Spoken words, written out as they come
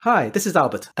Hi, this is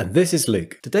Albert. And this is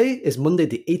Luke. Today is Monday,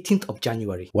 the 18th of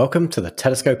January. Welcome to the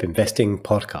Telescope Investing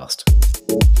Podcast.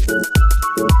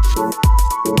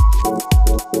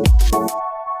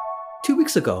 2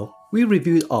 weeks ago, we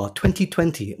reviewed our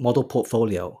 2020 model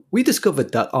portfolio. We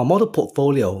discovered that our model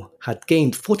portfolio had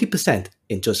gained 40%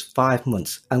 in just 5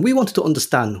 months, and we wanted to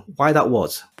understand why that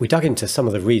was. We dug into some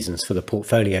of the reasons for the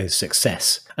portfolio's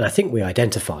success, and I think we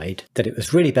identified that it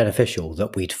was really beneficial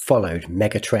that we'd followed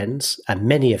mega trends, and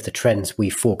many of the trends we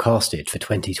forecasted for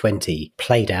 2020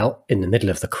 played out in the middle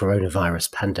of the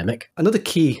coronavirus pandemic. Another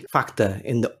key factor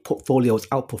in the portfolio's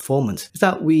outperformance is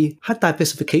that we had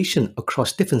diversification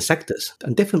across different sectors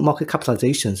and different market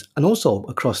capitalizations, and also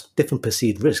across different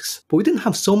perceived risks. But we didn't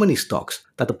have so many stocks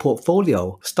that the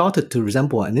portfolio started to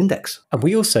resemble an index. And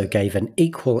we also gave an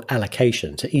equal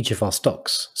allocation to each of our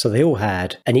stocks, so they all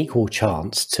had an equal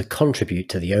chance to contribute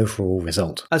to the overall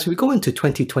result. As we go into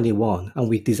 2021 and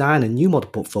we design a new model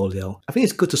portfolio, I think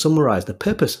it's good to summarize the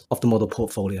purpose of the model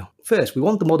portfolio. First, we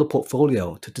want the model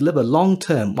portfolio to deliver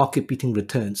long-term market-beating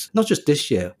returns, not just this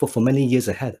year, but for many years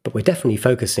ahead. But we're definitely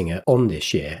focusing it on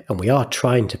this year, and we are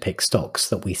trying to pick stocks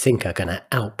that we think are going to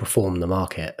outperform the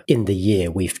market in the year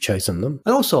we've chosen them.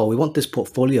 And also, we want this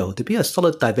portfolio to be a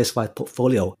solid, diversified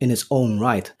portfolio in its own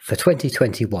right. For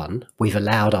 2021, we've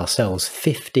allowed ourselves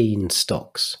 15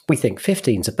 stocks. We think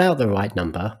 15 is about the right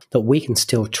number that we can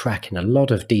still track in a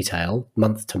lot of detail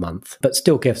month to month, but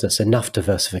still gives us enough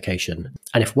diversification.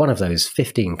 And if one of those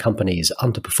 15 companies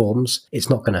underperforms, it's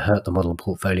not going to hurt the model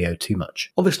portfolio too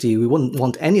much. Obviously, we wouldn't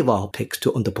want any of our picks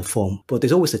to underperform, but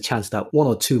there's always a chance that one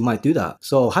or two might do that.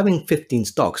 So having 15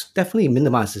 stocks definitely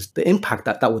minimizes the impact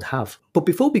that would have. But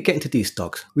before we get into these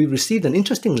stocks, we received an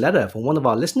interesting letter from one of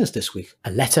our listeners this week.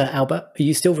 A letter, Albert? Are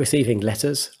you still receiving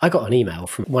letters? I got an email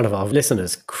from one of our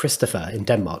listeners, Christopher in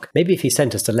Denmark. Maybe if he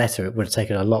sent us a letter, it would have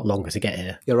taken a lot longer to get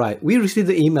here. You're right. We received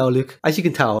the email, Luke. As you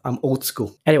can tell, I'm old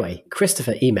school. Anyway,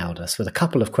 Christopher emailed us with a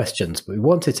couple of questions, but we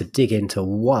wanted to dig into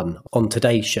one on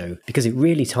today's show because it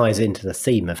really ties into the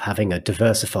theme of having a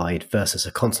diversified versus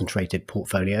a concentrated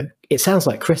portfolio. It sounds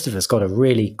like Christopher's got a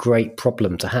really great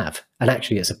problem to have. And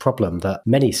actually, it's a problem that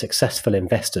many successful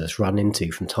investors run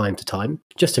into from time to time.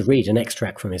 Just to read an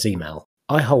extract from his email.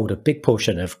 I hold a big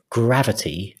portion of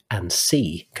Gravity and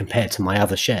C compared to my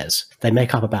other shares. They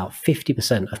make up about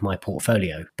 50% of my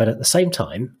portfolio. But at the same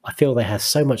time, I feel they have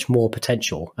so much more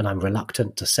potential and I'm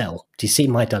reluctant to sell. Do you see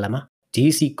my dilemma? Do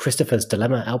you see Christopher's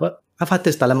dilemma, Albert? I've had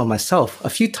this dilemma myself a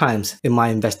few times in my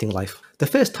investing life. The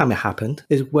first time it happened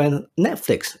is when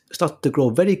Netflix started to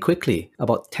grow very quickly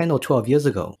about 10 or 12 years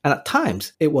ago. And at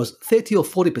times, it was 30 or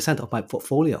 40% of my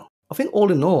portfolio. I think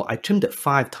all in all, I trimmed it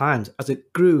 5 times as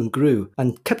it grew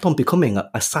and kept on becoming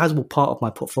a sizable part of my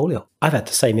portfolio. I've had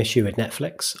the same issue with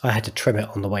Netflix. I had to trim it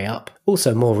on the way up.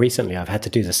 Also, more recently, I've had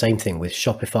to do the same thing with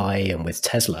Shopify and with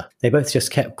Tesla. They both just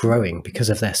kept growing because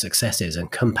of their successes and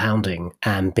compounding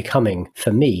and becoming,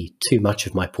 for me, too much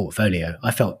of my portfolio.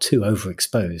 I felt too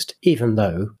overexposed, even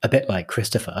though, a bit like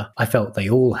Christopher, I felt they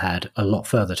all had a lot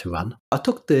further to run. I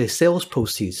took the sales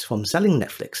proceeds from selling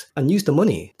Netflix and used the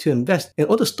money to invest in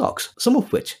other stocks, some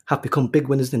of which have become big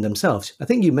winners in themselves. I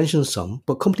think you mentioned some,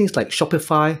 but companies like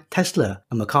Shopify, Tesla,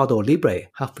 and Mercado Libre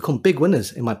have become big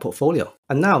winners in my portfolio.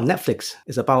 And now Netflix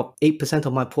is about 8%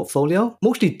 of my portfolio,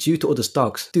 mostly due to other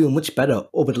stocks doing much better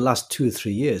over the last 2 or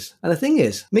 3 years. And the thing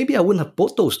is, maybe I wouldn't have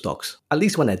bought those stocks, at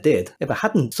least when I did, if I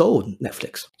hadn't sold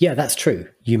Netflix. Yeah, that's true.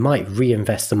 You might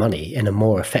reinvest the money in a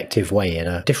more effective way in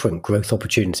a different growth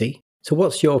opportunity. So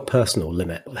what's your personal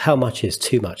limit? How much is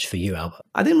too much for you, Albert?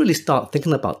 I didn't really start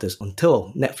thinking about this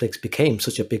until Netflix became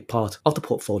such a big part of the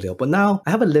portfolio. But now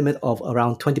I have a limit of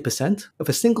around 20%. If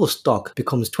a single stock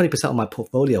becomes 20% of my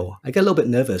portfolio, I get a little bit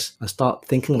nervous and start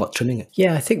thinking about trimming it.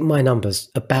 Yeah, I think my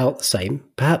number's about the same.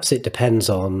 Perhaps it depends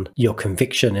on your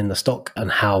conviction in the stock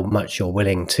and how much you're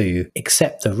willing to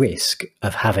accept the risk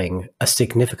of having a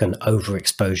significant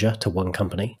overexposure to one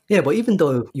company. Yeah, but even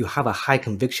though you have a high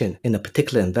conviction in a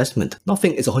particular investment,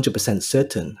 nothing is 100%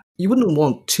 certain. You wouldn't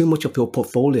want too much of your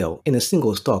portfolio in a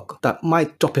single stock that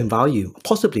might drop in value,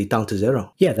 possibly down to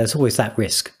zero. Yeah, there's always that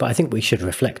risk, but I think we should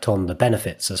reflect on the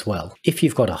benefits as well. If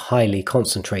you've got a highly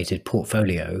concentrated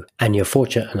portfolio and you're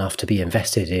fortunate enough to be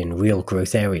invested in real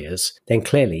growth areas, then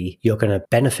clearly you're going to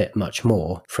benefit much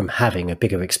more from having a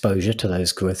bigger exposure to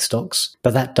those growth stocks.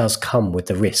 But that does come with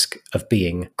the risk of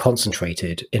being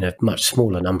concentrated in a much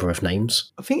smaller number of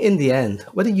names. I think in the end,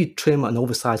 whether you trim an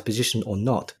oversized position or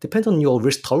not depends on your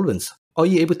risk tolerance. Are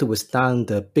you able to withstand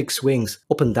the big swings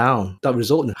up and down that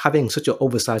result in having such an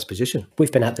oversized position?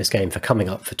 We've been at this game for coming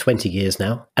up for 20 years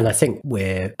now, and I think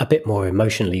we're a bit more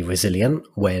emotionally resilient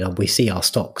when we see our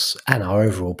stocks and our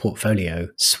overall portfolio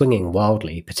swinging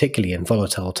wildly, particularly in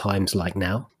volatile times like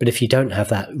now. But if you don't have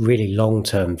that really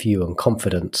long-term view and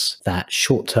confidence that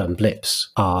short-term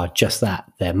blips are just that,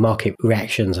 they're market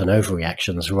reactions and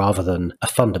overreactions rather than a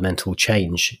fundamental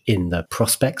change in the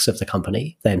prospects of the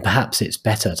company, then perhaps it's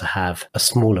better to have a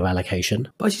smaller allocation.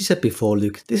 But as you said before,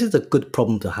 Luke, this is a good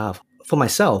problem to have. For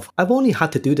myself, I've only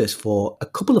had to do this for a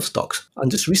couple of stocks,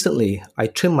 and just recently I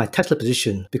trimmed my Tesla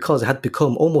position because it had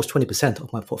become almost 20%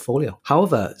 of my portfolio.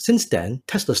 However, since then,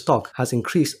 Tesla stock has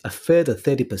increased a further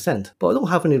 30%, but I don't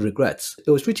have any regrets.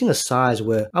 It was reaching a size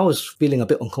where I was feeling a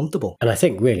bit uncomfortable. And I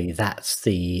think really that's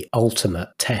the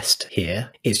ultimate test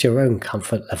here. It's your own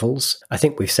comfort levels. I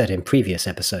think we've said in previous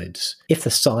episodes, if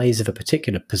the size of a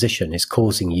particular position is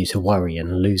causing you to worry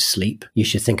and lose sleep, you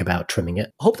should think about trimming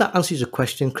it. I hope that answers your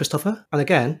question, Christopher. And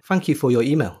again, thank you for your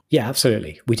email. Yeah,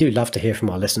 absolutely. We do love to hear from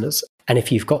our listeners. And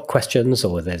if you've got questions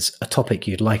or there's a topic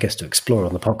you'd like us to explore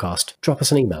on the podcast, drop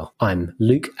us an email. I'm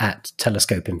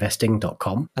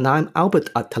luke@telescopeinvesting.com. And I'm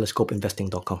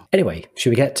Albert@telescopeinvesting.com. Anyway,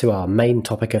 should we get to our main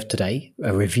topic of today,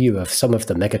 a review of some of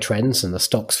the mega trends and the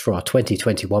stocks for our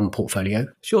 2021 portfolio?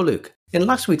 Sure, Luke. In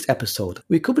last week's episode,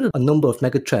 we covered a number of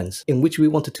megatrends in which we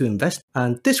wanted to invest,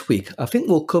 and this week I think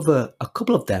we'll cover a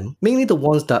couple of them, mainly the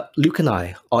ones that Luke and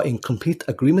I are in complete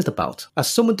agreement about, as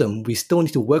some of them we still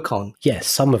need to work on. Yes,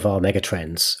 some of our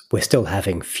megatrends we're still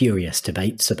having furious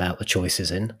debates about the choices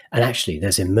in, and actually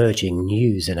there's emerging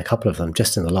news in a couple of them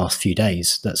just in the last few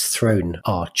days that's thrown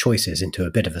our choices into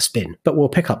a bit of a spin. But we'll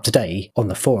pick up today on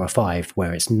the 4 or 5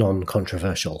 where it's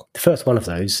non-controversial. The first one of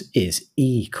those is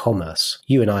e-commerce.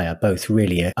 You and I are both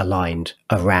really aligned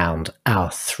around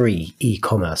our 3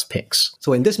 e-commerce picks.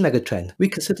 So in this megatrend, we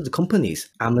consider the companies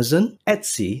Amazon,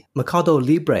 Etsy, Mercado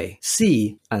Libre,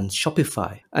 Sea, and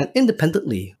Shopify. And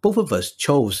independently, both of us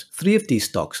chose 3 of these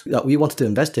stocks that we wanted to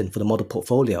invest in for the model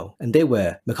portfolio, and they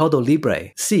were Mercado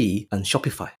Libre, Sea, and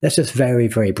Shopify. Let's just very,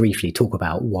 very briefly talk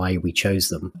about why we chose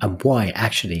them and why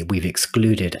actually we've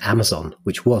excluded Amazon,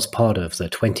 which was part of the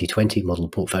 2020 model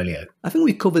portfolio. I think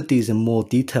we covered these in more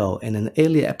detail in an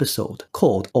earlier episode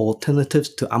called Alternatives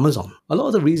to Amazon. A lot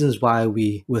of the reasons why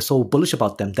we were so bullish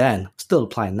about them then still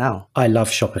apply now. I love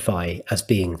Shopify as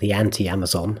being the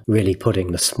anti-Amazon, really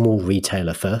putting the small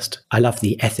retailer first. I love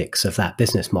the ethics of that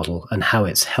business model and how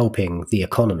it's helping the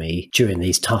economy during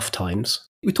these tough times.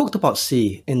 We talked about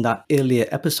Sea in that earlier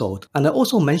episode, and I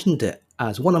also mentioned it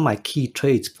as one of my key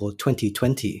trades for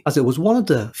 2020, as it was one of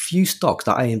the few stocks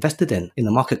that I invested in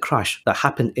the market crash that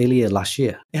happened earlier last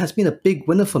year. It has been a big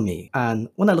winner for me, and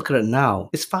when I look at it now,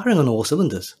 it's firing on all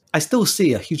cylinders. I still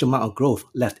see a huge amount of growth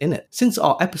left in it. Since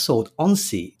our episode on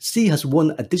Sea, Sea has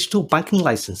won a digital banking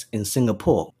license in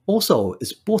Singapore. Also,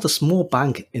 it's bought a small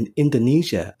bank in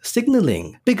Indonesia,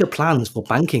 signaling bigger plans for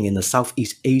banking in the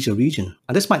Southeast Asia region.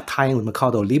 And this might tie in with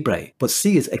Mercado Libre, but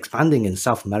Sea is expanding in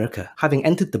South America, having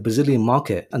entered the Brazilian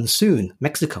market and soon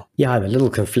Mexico. Yeah, I'm a little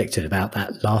conflicted about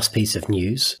that last piece of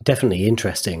news. Definitely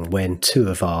interesting when 2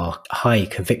 of our high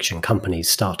conviction companies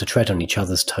start to tread on each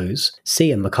other's toes.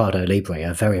 Sea and Mercado Libre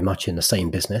are very much in the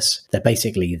same business. They're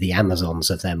basically the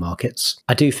Amazons of their markets.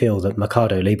 I do feel that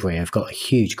Mercado Libre have got a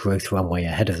huge growth runway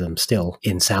ahead of them still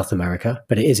in South America,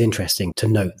 but it is interesting to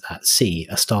note that Sea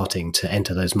are starting to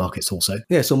enter those markets also.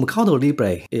 Yeah, so Mercado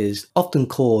Libre is often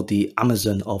called the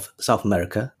Amazon of South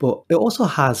America, but it also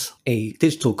has a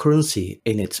digital currency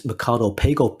in its Mercado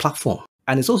Pago platform.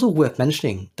 And it's also worth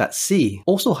mentioning that Sea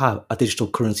also have a digital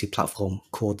currency platform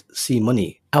called Sea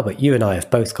Money. Albert, you and I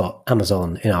have both got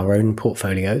Amazon in our own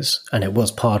portfolios, and it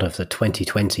was part of the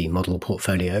 2020 model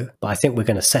portfolio, but I think we're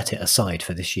going to set it aside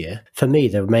for this year. For me,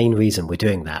 the main reason we're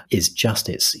doing that is just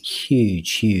its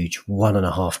huge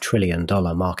 $1.5 trillion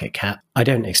market cap. I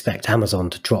don't expect Amazon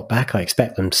to drop back. I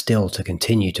expect them still to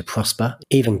continue to prosper,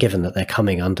 even given that they're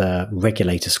coming under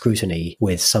regulator scrutiny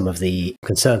with some of the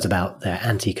concerns about their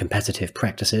anti-competitive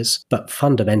practices. But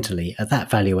fundamentally, at that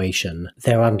valuation,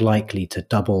 they're unlikely to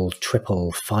double,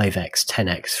 triple, 5x,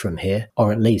 10x from here,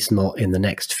 or at least not in the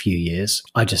next few years.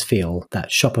 I just feel that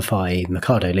Shopify,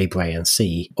 Mercado Libre and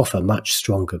Sea offer much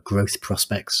stronger growth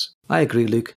prospects. I agree,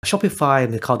 Luke. Shopify,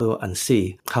 Mercado, and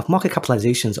Sea have market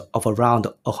capitalizations of around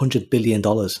 $100 billion,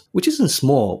 which isn't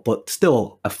small, but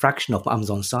still a fraction of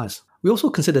Amazon's size. We also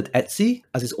considered Etsy,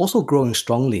 as it's also growing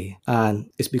strongly and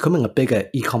it's becoming a bigger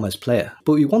e-commerce player.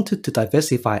 But we wanted to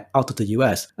diversify out of the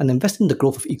US and invest in the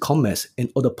growth of e-commerce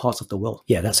in other parts of the world.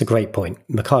 Yeah, that's a great point.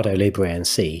 Mercado Libre and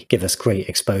Sea give us great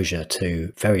exposure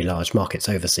to very large markets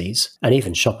overseas. And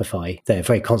even Shopify, they're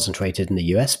very concentrated in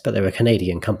the US, but they're a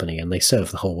Canadian company and they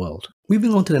serve the whole world.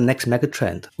 Moving on to the next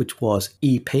megatrend, which was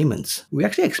e-payments. We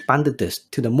actually expanded this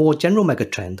to the more general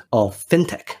megatrend of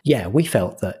fintech. Yeah, we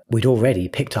felt that we'd already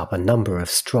picked up a number of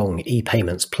strong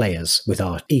e-payments players with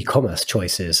our e-commerce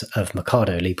choices of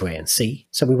Mercado Libre and Sea.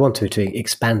 So we wanted to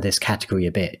expand this category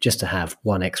a bit just to have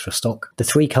one extra stock. The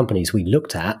three companies we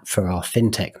looked at for our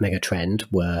fintech megatrend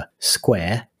were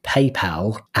Square,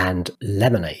 PayPal, and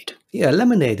Lemonade. Yeah,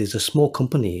 Lemonade is a small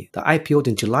company that IPO'd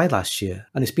in July last year,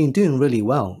 and it's been doing really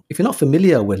well. If you're not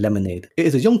familiar with Lemonade, it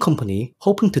is a young company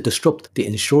hoping to disrupt the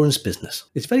insurance business.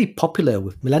 It's very popular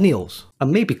with millennials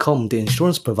and may become the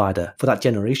insurance provider for that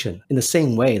generation in the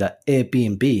same way that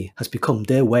Airbnb has become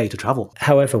their way to travel.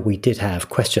 However, we did have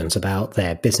questions about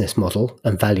their business model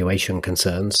and valuation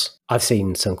concerns. I've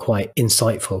seen some quite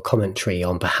insightful commentary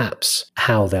on perhaps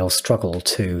how they'll struggle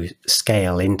to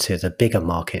scale into the bigger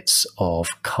markets of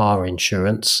car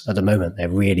insurance. At the moment, they're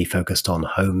really focused on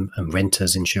home and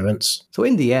renters insurance. So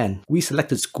in the end, we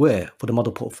selected Square for the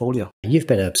model portfolio. You've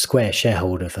been a Square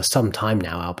shareholder for some time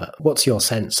now, Albert. What's your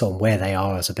sense on where they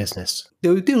are as a business? They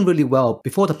were doing really well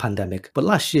before the pandemic, but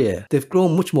last year they've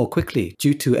grown much more quickly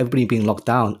due to everybody being locked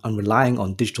down and relying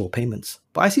on digital payments.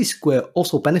 But I see Square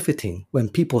also benefiting when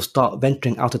people start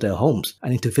venturing out of their homes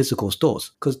and into physical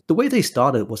stores, because the way they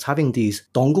started was having these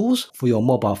dongles for your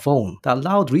mobile phone that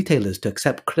allowed retailers to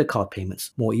accept credit card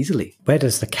payments more easily. Where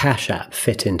does the Cash App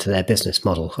fit into their business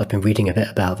model? I've been reading a bit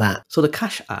about that. So the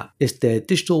Cash App is their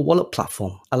digital wallet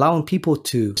platform, allowing people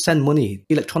to send money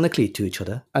electronically to each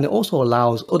other, and it also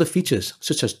allows other features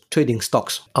such as trading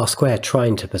stocks. Are Square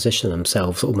trying to position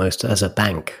themselves almost as a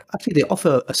bank? Actually, they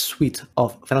offer a suite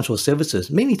of financial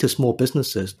services, mainly to small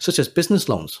businesses, such as business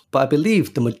loans. But I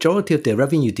believe the majority of their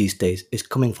revenue these days is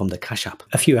coming from the Cash App.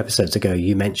 A few episodes ago,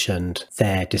 you mentioned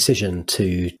their decision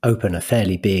to open a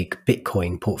fairly big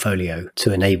Bitcoin portfolio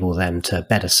to enable them to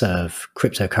better serve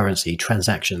cryptocurrency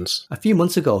transactions. A few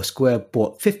months ago, Square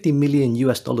bought $50 million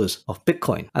of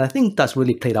Bitcoin. And I think that's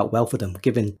really played out well for them,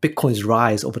 given Bitcoin's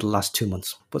rise over the last 2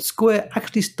 months. But Square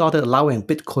actually started allowing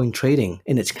Bitcoin trading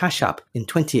in its Cash App in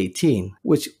 2018,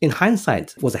 which in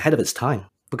hindsight was ahead of its time.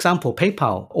 For example,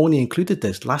 PayPal only included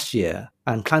this last year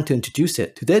and plan to introduce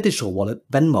it to their digital wallet,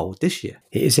 Venmo, this year.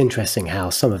 It is interesting how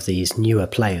some of these newer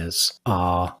players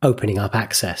are opening up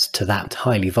access to that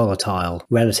highly volatile,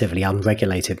 relatively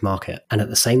unregulated market. And at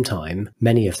the same time,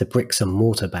 many of the bricks and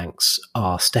mortar banks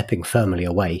are stepping firmly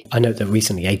away. I note that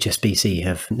recently HSBC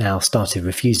have now started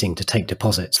refusing to take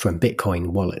deposits from Bitcoin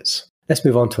wallets. Let's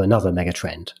move on to another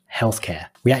megatrend, healthcare.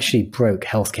 We actually broke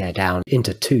healthcare down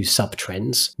into two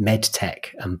sub-trends,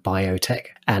 medtech and biotech.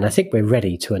 And I think we're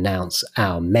ready to announce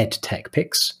our medtech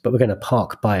picks, but we're going to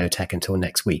park biotech until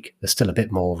next week. There's still a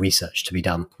bit more research to be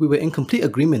done. We were in complete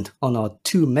agreement on our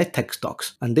two medtech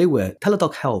stocks, and they were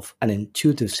Teladoc Health and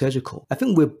Intuitive Surgical. I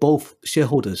think we're both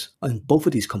shareholders in both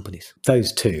of these companies.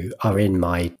 Those two are in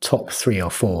my top 3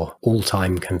 or 4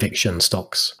 all-time conviction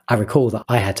stocks. I recall that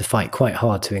I had to fight quite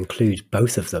hard to include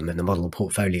both of them in the model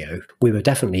portfolio. We were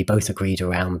definitely both agreed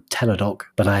around Teladoc,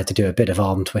 but I had to do a bit of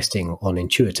arm twisting on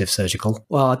Intuitive Surgical.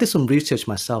 Well, I did some research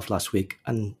myself last week,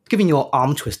 and given your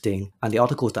arm twisting and the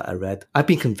articles that I read, I've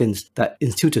been convinced that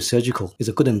Intuitive Surgical is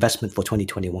a good investment for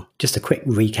 2021. Just a quick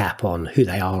recap on who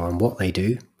they are and what they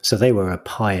do. So they were a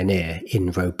pioneer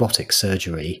in robotic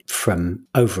surgery from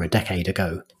over a decade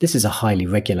ago. This is a highly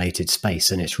regulated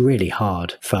space and it's really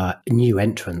hard for new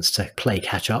entrants to play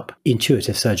catch up.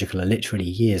 Intuitive Surgical are literally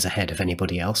years ahead of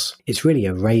anybody else. It's really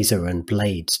a razor and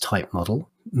blades type model.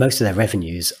 Most of their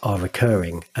revenues are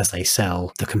recurring as they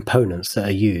sell the components that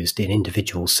are used in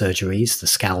individual surgeries, the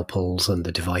scalpels and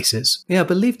the devices. Yeah, I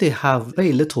believe they have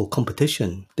very little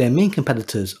competition. Their main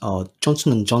competitors are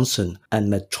Johnson & Johnson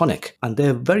and Medtronic, and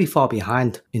they're very far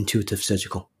behind Intuitive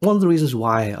Surgical. One of the reasons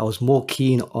why I was more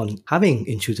keen on having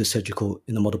Intuitive Surgical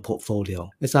in the model portfolio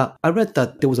is that I read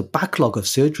that there was a backlog of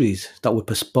surgeries that were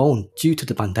postponed due to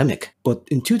the pandemic, but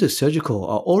Intuitive Surgical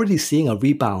are already seeing a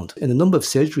rebound in the number of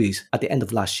surgeries at the end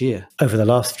of last year. Over the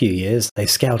last few years, they've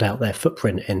scaled out their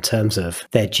footprint in terms of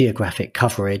their geographic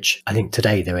coverage. I think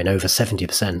today they're in over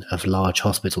 70% of large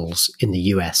hospitals in the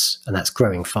US, and that's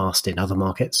growing fast in other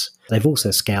markets. They've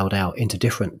also scaled out into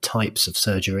different types of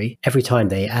surgery. Every time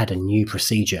they add a new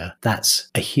procedure, that's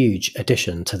a huge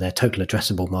addition to their total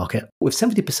addressable market. With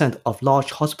 70% of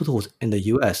large hospitals in the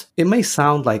US, it may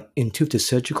sound like Intuitive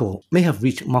Surgical may have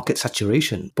reached market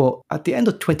saturation, but at the end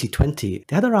of 2020,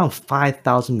 they had around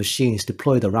 5,000 machines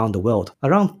deployed around the world.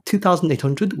 Around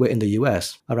 2,800 were in the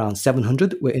US, around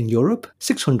 700 were in Europe,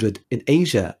 600 in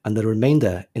Asia, and the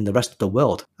remainder in the rest of the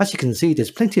world. As you can see, there's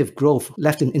plenty of growth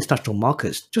left in international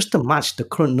markets just to match the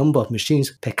current number of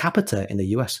machines per capita in the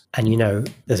US. And you know,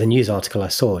 there's a news article I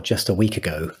saw just a week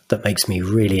ago that makes me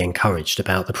really encouraged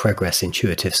about the progress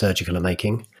Intuitive Surgical are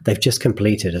making. They've just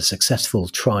completed a successful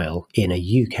trial in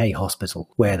a UK hospital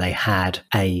where they had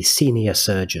a senior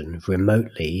surgeon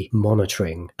remotely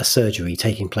monitoring a surgery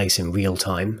taking place in real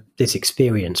time. This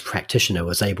experienced practitioner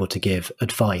was able to give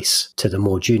advice to the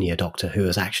more junior doctor who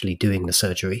was actually doing the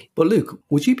surgery. But Luke,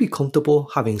 would you be comfortable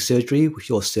having surgery with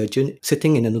your surgeon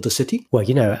sitting in another city? Well,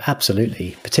 you know,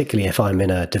 absolutely, particularly if I'm in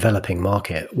a developing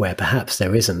market where perhaps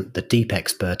there isn't the deep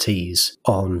expertise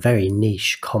on very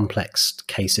niche, complex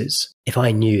cases. If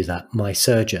I knew that my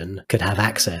surgeon could have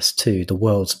access to the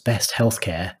world's best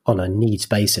healthcare on a needs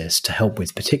basis to help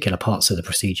with particular parts of the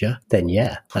procedure, then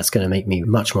yeah, that's going to make me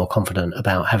much more confident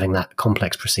about having that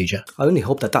complex procedure. I only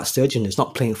hope that surgeon is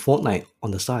not playing Fortnite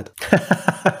on the side.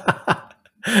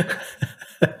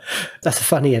 That's a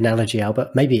funny analogy,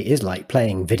 Albert. Maybe it is like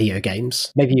playing video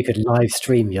games. Maybe you could live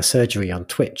stream your surgery on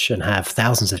Twitch and have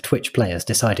thousands of Twitch players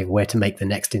deciding where to make the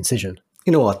next incision.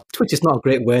 You know what? Twitch is not a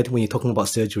great word when you're talking about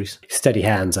surgeries. Steady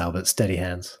hands, Albert, steady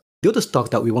hands. The other stock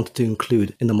that we wanted to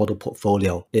include in the model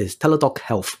portfolio is Teladoc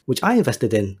Health, which I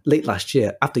invested in late last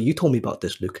year after you told me about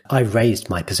this, Luke. I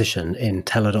raised my position in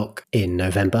Teladoc in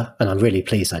November, and I'm really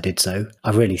pleased I did so.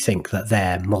 I really think that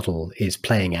their model is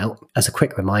playing out. As a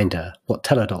quick reminder, what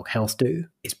Teladoc Health do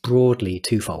is broadly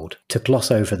twofold. To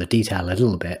gloss over the detail a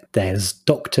little bit, there's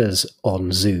doctors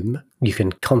on Zoom. You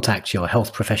can contact your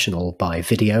health professional by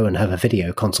video and have a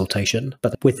video consultation.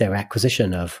 But with their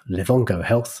acquisition of Livongo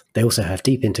Health, they also have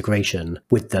deep integration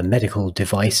with the medical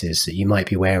devices that you might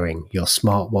be wearing, your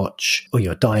smartwatch or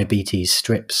your diabetes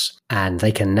strips. And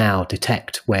they can now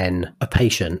detect when a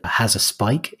patient has a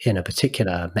spike in a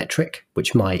particular metric,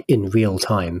 which might in real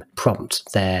time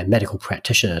prompt their medical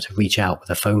practitioner to reach out with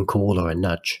a phone call or a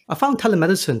nudge. I found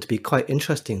telemedicine to be quite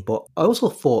interesting, but I also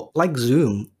thought, like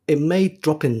Zoom, it may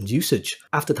drop in usage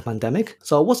after the pandemic.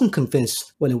 So I wasn't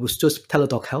convinced when it was just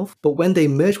Teladoc Health, but when they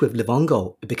merged with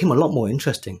Livongo, it became a lot more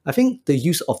interesting. I think the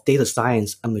use of data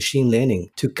science and machine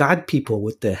learning to guide people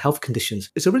with their health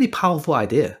conditions is a really powerful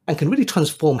idea and can really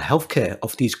transform healthcare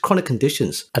of these chronic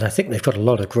conditions. And I think they've got a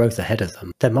lot of growth ahead of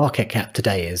them. Their market cap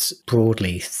today is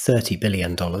broadly $30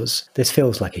 billion. This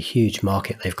feels like a huge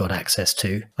market they've got access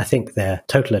to. I think their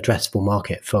total addressable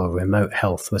market for remote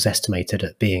health was estimated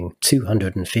at being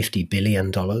 $250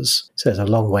 billion. So there's a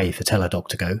long way for Teladoc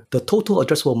to go. The total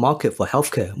addressable market for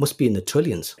healthcare must be in the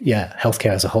trillions. Yeah,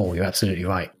 healthcare as a whole, you're absolutely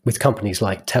right. With companies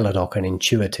like Teladoc and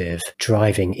Intuitive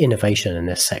driving innovation in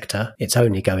this sector, it's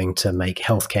only going to make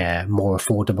healthcare more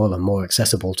affordable and more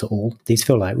accessible to all. These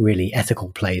feel like really ethical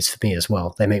plays for me as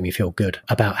well. They make me feel good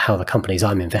about how the companies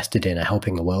I'm invested in are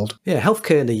helping the world. Yeah,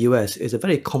 healthcare in the US is a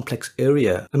very complex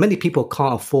area, and many people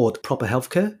can't afford proper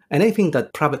healthcare. And anything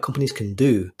that private companies can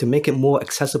do to make it more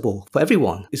accessible for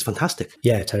everyone is fantastic.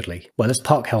 Yeah, totally. Well, let's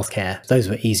park healthcare. Those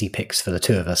were easy picks for the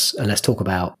two of us. And let's talk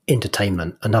about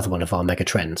entertainment, another one of our mega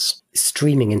trends.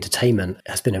 Streaming entertainment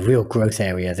has been a real growth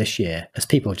area this year as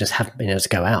people just haven't been able to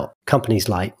go out. Companies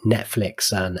like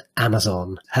Netflix and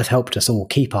Amazon have helped us all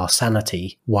keep our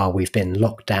sanity while we've been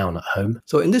locked down at home.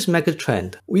 So in this mega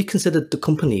trend, we considered the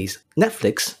companies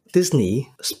Netflix, Disney,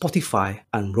 Spotify,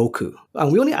 and Roku.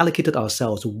 And we only allocated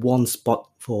ourselves one spot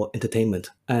for entertainment.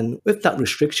 And with that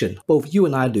restriction, both you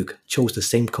and I, Luke, chose the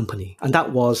same company, and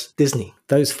that was Disney.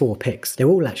 Those four picks, they're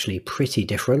all actually pretty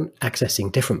different,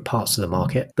 accessing different parts of the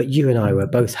market. But you and I were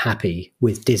both happy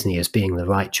with Disney as being the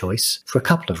right choice for a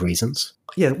couple of reasons.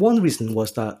 Yeah, one reason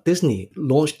was that Disney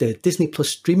launched their Disney Plus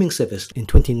streaming service in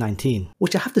 2019,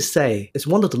 which I have to say is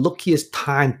one of the luckiest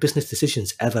time business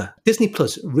decisions ever. Disney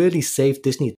Plus really saved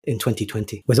Disney in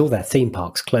 2020. With all their theme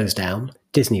parks closed down,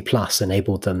 Disney Plus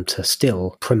enabled them to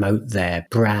still promote their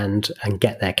brand and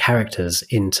get their characters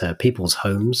into people's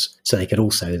homes so they could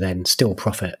also then still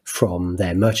profit from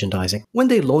their merchandising. When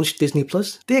they launched Disney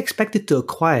Plus, they expected to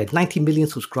acquire 90 million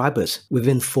subscribers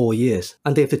within 4 years,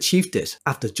 and they've achieved this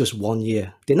after just 1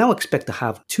 year. They now expect to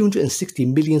have 260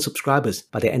 million subscribers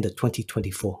by the end of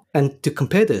 2024. And to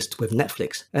compare this with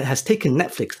Netflix, it has taken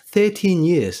Netflix 13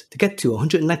 years to get to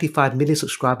 195 million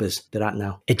subscribers they're at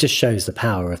now. It just shows the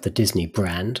power of the Disney brand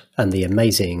brand and the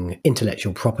amazing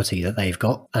intellectual property that they've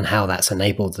got and how that's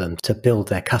enabled them to build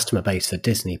their customer base for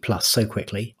Disney Plus so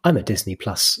quickly. I'm a Disney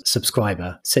Plus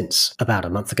subscriber since about a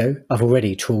month ago. I've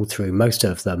already trawled through most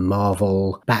of the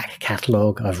Marvel back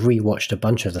catalogue. I've rewatched a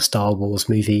bunch of the Star Wars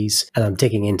movies, and I'm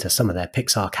digging into some of their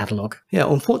Pixar catalogue. Yeah,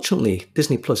 unfortunately,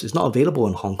 Disney Plus is not available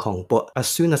in Hong Kong, but as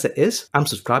soon as it is, I'm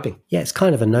subscribing. Yeah, it's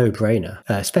kind of a no-brainer,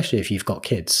 especially if you've got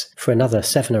kids. For another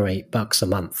 $7 or $8 a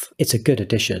month, it's a good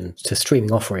addition to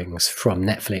streaming offerings from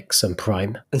Netflix and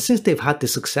Prime. And since they've had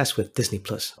this success with Disney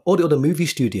Plus, all the other movie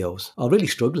studios are really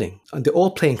struggling, and they're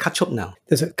all playing catch up now.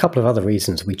 There's a couple of other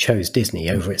reasons we chose Disney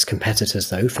over its competitors,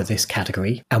 though, for this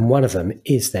category, and one of them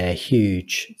is their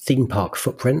huge theme park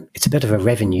footprint. It's a bit of a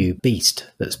revenue beast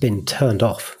that's been turned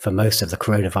off for most of the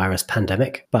coronavirus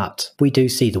pandemic, but we do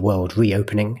see the world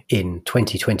reopening in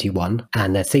 2021,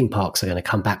 and their theme parks are going to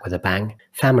come back with a bang.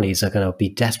 Families are going to be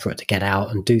desperate to get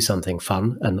out and do something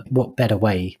fun, and what better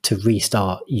way to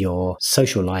restart your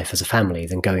social life as a family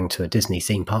than going to a Disney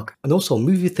theme park? And also,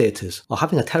 movie theatres are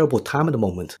having a terrible time at the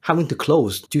moment, having to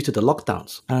close due to the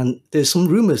lockdowns. And there's some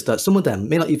rumours that some of them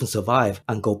may not even survive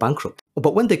and go bankrupt.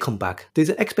 But when they come back, there's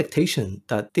an expectation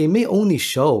that they may only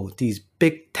show these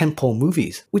big tentpole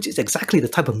movies, which is exactly the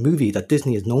type of movie that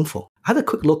Disney is known for. I had a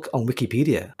quick look on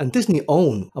Wikipedia, and Disney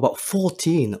own about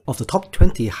 14 of the top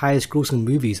 20 highest grossing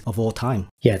movies of all time.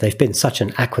 Yeah, they've been such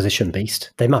an acquisition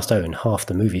beast. They must own half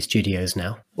the movie studios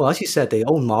now. Well, as you said, they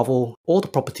own Marvel, all the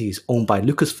properties owned by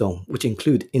Lucasfilm, which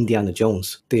include Indiana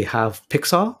Jones. They have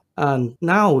Pixar, and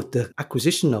now with the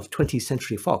acquisition of 20th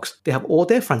Century Fox, they have all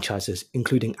their franchises,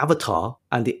 including Avatar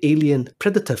and the Alien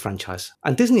Predator franchise.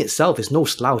 And Disney itself is no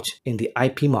slouch in the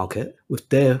IP market with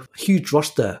their huge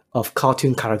roster of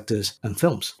cartoon characters and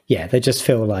films. Yeah, they just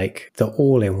feel like the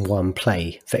all-in-one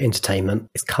play for entertainment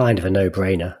is kind of a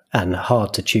no-brainer and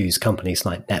hard to choose companies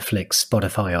like Netflix,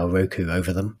 Spotify or Roku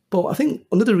over them. But I think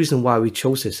another reason why we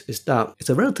chose this is that it's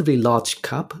a relatively large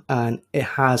cap and it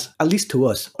has, at least to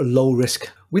us, a low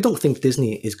risk. We don't think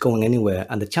Disney is going anywhere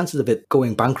and the chances of it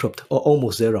going bankrupt are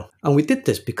almost zero. And we did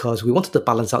this because we wanted to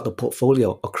balance out the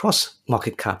portfolio across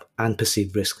market cap and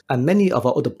perceived risk. And many of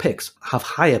our other picks have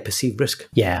higher perceived risk.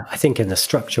 Yeah, I think in the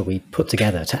structure we put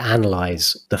together to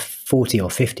analyse the 40 or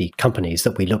 50 companies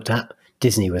that we looked at,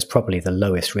 Disney was probably the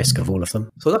lowest risk of all of them.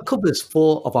 So that covers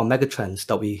 4 of our megatrends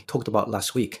that we talked about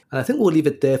last week. And I think we'll leave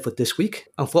it there for this week.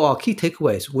 And for our key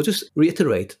takeaways, we'll just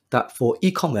reiterate that for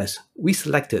e-commerce, we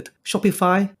selected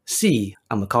Shopify, Sea,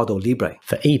 and Mercado Libre.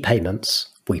 For e-payments,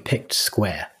 we picked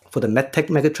Square. For the MedTech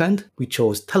megatrend, we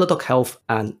chose Teladoc Health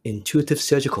and Intuitive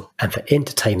Surgical. And for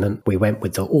entertainment, we went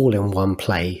with the all-in-one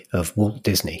play of Walt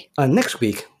Disney. And next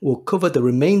week, we'll cover the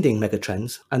remaining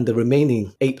megatrends and the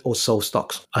remaining 8 or so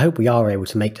stocks. I hope we are able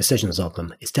to make decisions on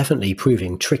them. It's definitely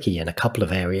proving tricky in a couple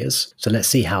of areas. So let's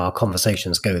see how our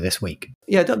conversations go this week.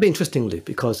 Yeah, that'd be interesting, Luke,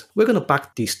 because we're going to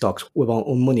back these stocks with our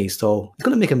own money. So it's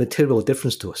going to make a material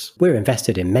difference to us. We're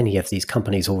invested in many of these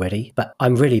companies already, but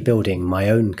I'm really building my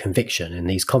own conviction in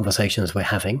these conversations we're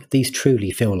having. These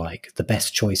truly feel like the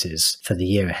best choices for the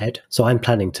year ahead. So I'm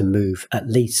planning to move at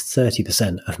least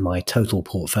 30% of my total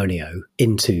portfolio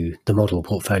into the model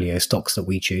portfolio stocks that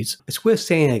we choose. It's worth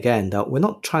saying again that we're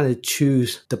not trying to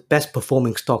choose the best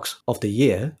performing stocks of the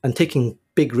year and taking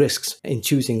big risks in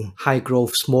choosing high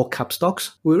growth small cap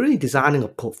stocks. We're really designing a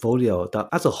portfolio that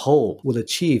as a whole will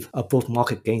achieve above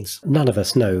market gains. None of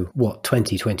us know what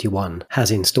 2021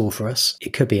 has in store for us.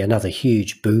 It could be another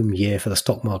huge boom year for the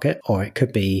stock market, or it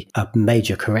could be a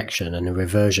major correction and a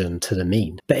reversion to the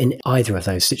mean. But in either of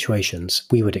those situations,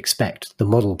 we would expect the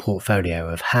model portfolio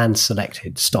of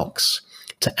hand-selected stocks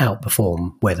to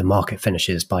outperform where the market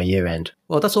finishes by year end.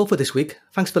 Well, that's all for this week.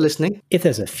 Thanks for listening. If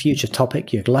there's a future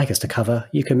topic you'd like us to cover,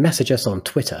 you can message us on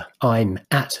Twitter. I'm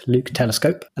at Luke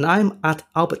Telescope. And I'm at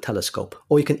Albert Telescope.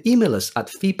 Or you can email us at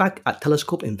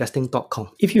feedback@telescopeinvesting.com.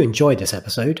 If you enjoyed this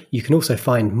episode, you can also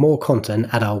find more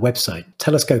content at our website,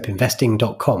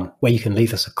 telescopeinvesting.com, where you can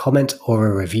leave us a comment or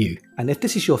a review. And if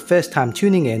this is your first time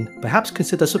tuning in, perhaps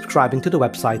consider subscribing to the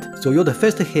website so you're the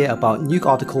first to hear about new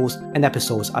articles and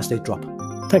episodes as they drop.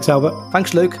 Thanks, Albert.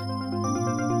 Thanks, Luke.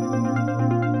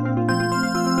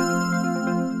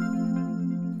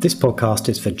 This podcast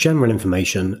is for general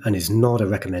information and is not a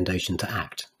recommendation to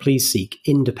act. Please seek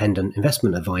independent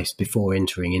investment advice before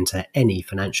entering into any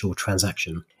financial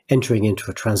transaction. Entering into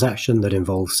a transaction that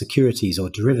involves securities or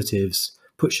derivatives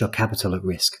puts your capital at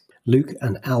risk. Luke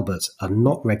and Albert are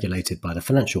not regulated by the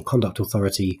Financial Conduct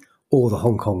Authority or the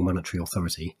Hong Kong Monetary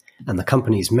Authority, and the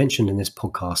companies mentioned in this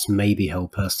podcast may be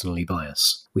held personally by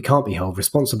us. We can't be held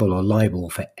responsible or liable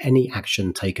for any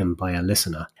action taken by a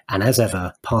listener, and as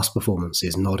ever, past performance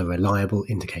is not a reliable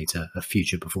indicator of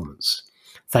future performance.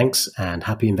 Thanks and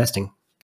happy investing.